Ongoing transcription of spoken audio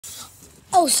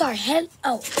Oh, sorry.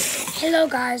 Hello,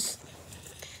 guys.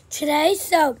 Today,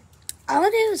 I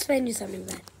want to explain you something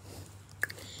that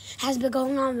has been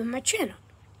going on with my channel.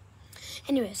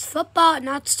 Anyways, football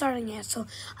not starting yet, so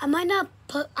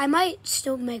I might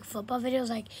still make football videos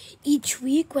like each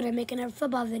week when I make another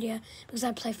football video because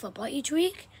I play football each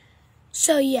week.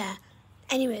 So yeah.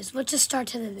 Anyways, let's just start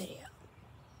to the video.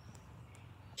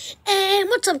 And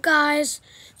what's up, guys?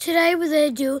 Today we're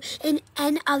going to do an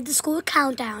end of the school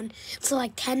countdown. So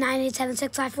like 10, 9, 8, 7,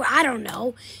 6, 5, 4, I don't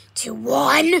know, to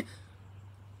 1.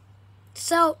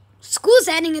 So school's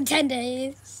ending in 10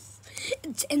 days.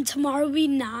 And tomorrow will be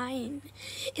 9.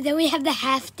 And then we have the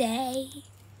half day.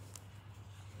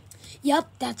 Yup,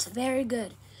 that's very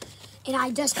good. And I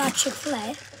just got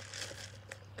Chick-fil-A.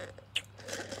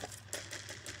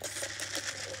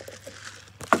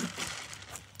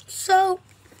 So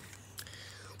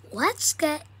let's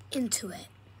get into it.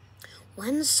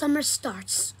 When summer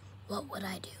starts, what would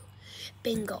I do?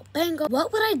 Bingo, bango.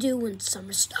 What would I do when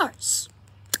summer starts?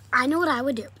 I know what I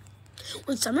would do.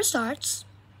 When summer starts,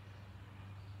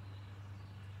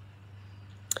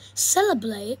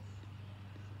 celebrate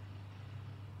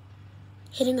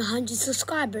hitting 100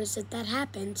 subscribers if that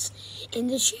happens in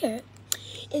this year.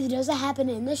 If it doesn't happen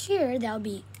in this year, that'll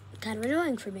be kind of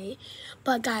annoying for me.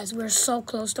 But guys, we're so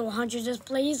close to 100. Just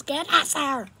please get us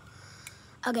there.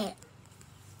 Okay.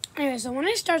 Anyway, so when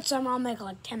I start summer, I'll make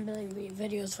like 10 billion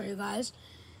videos for you guys.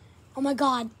 Oh my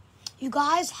God. You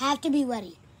guys have to be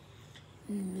ready.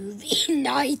 Movie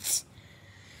night.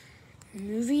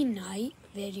 Movie night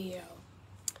video.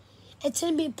 It's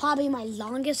going to be probably my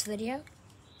longest video.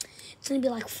 It's going to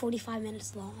be like 45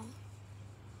 minutes long.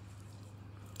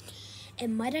 It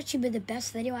might actually be the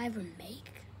best video I ever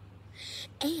make.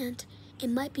 And it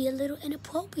might be a little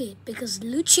inappropriate because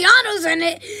Luciano's in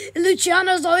it. And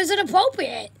Luciano's always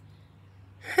inappropriate.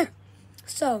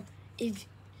 So, if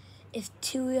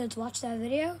 2-year-olds watch that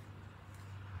video,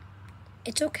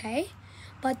 it's okay.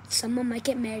 But someone might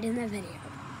get married in that video.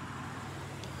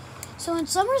 So when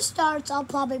summer starts, I'll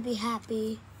probably be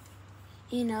happy.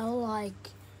 You know,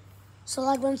 like... So,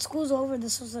 like, when school's over,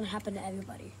 this doesn't happen to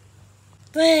everybody.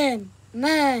 10,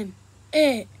 9,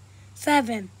 8,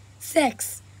 7,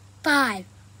 6, 5,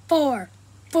 4,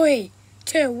 3,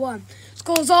 2, 1.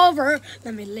 School's over.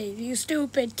 Let me leave you,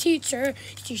 stupid teacher.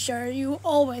 Teacher, you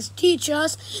always teach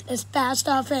us this bad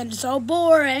stuff and it's so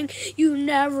boring. You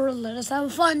never let us have a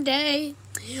fun day.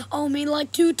 Only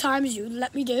like 2 times you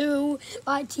let me do.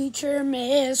 My teacher,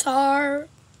 Miss Hart.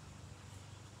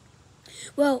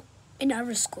 Well, in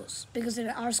other schools, because in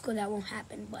our school that won't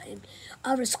happen, but in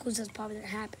other schools that's probably going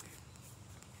to happen.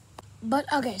 But,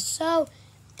 okay, so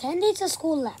 10 days of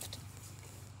school left.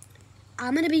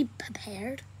 I'm going to be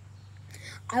prepared.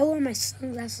 I wear my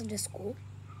sunglasses to school.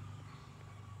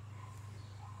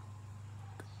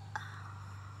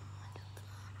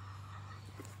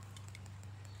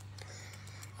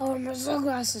 I wear my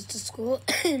sunglasses to school.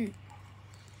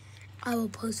 I will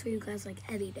post for you guys like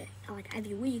every day, like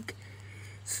every week.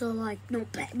 So like, no,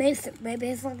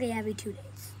 basically every 2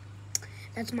 days.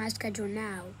 That's my schedule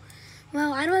now.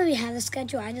 Well, I don't really have a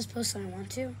schedule. I just post when I want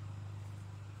to.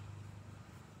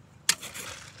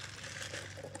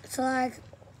 So like,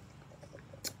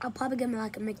 I'll probably get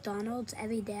like a McDonald's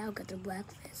every day. I'll get the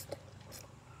breakfast.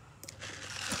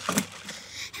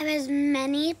 Have as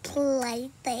many play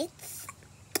dates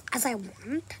as I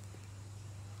want.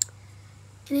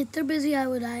 And if they're busy, I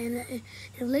would. And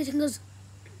if Leighton goes,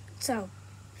 so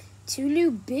 2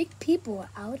 new big people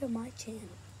out of my channel.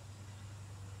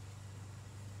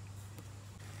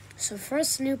 So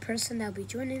first new person that'll be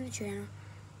joining the channel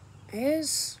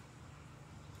is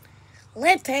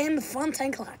Leighton the Fun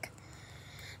Tank Clock.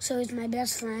 So he's my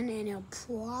best friend, and he'll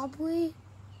probably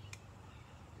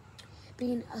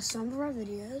be in some of our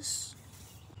videos.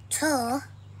 2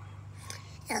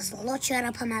 is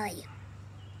Luciano Pomeli.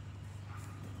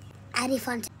 Addie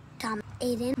Fun Tom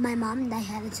Aiden, my mom that I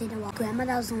haven't seen in a while. Grandma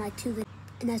that was in like 2 videos,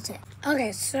 and that's it.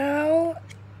 Okay, so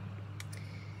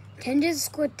 10 days of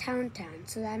school countdown.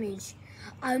 So that means,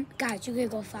 guys, you can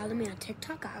go follow me on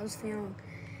TikTok. I was feeling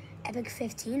Epic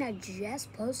 15. I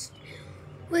just posted.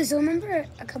 Wait, so remember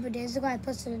a couple of days ago I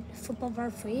posted football bar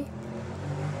free?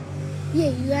 Yeah,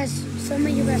 you guys, some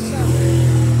of you guys saw.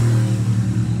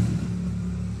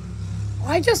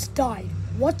 I just died.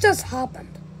 What just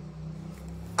happened?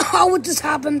 What just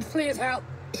happened? Please help.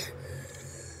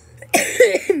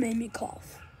 It made me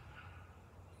cough.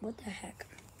 What the heck?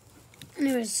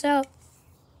 Anyway, so,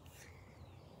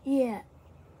 yeah.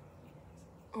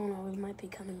 Oh no, it might be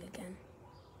coming again.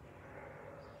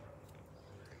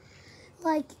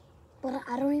 Like, but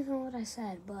I don't even know what I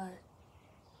said, but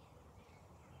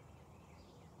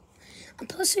I'm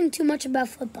posting too much about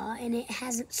football, and it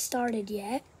hasn't started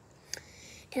yet.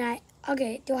 And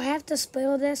okay, do I have to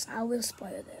spoil this? I will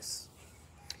spoil this.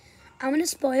 I'm going to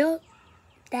spoil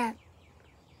that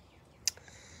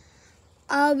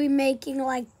I'll be making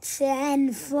like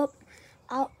 10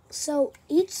 so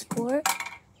each sport,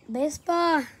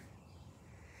 baseball,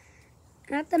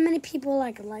 not that many people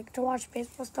like to watch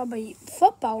baseball stuff, but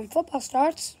football, when football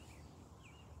starts,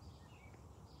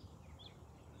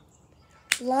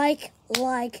 like,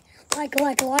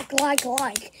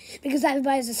 because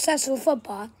everybody's obsessed with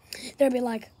football, they'll be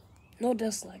like, no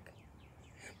dislike.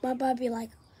 But I'd be like,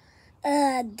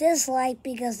 dislike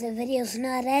because the video's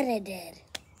not edited.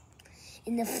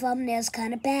 And the thumbnail's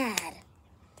kind of bad.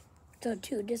 So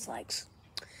 2 dislikes.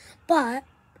 But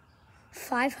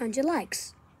 500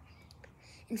 likes.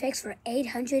 And thanks for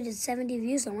 870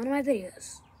 views on one of my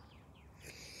videos.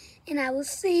 And I will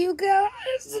see you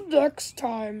guys next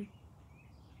time.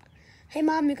 Hey,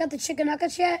 Mom, you got the chicken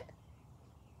nuggets yet?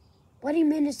 What do you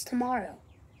mean it's tomorrow?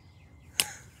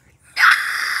 No,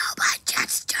 but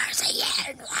just Jersey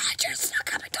and Rogers not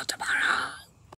coming till tomorrow.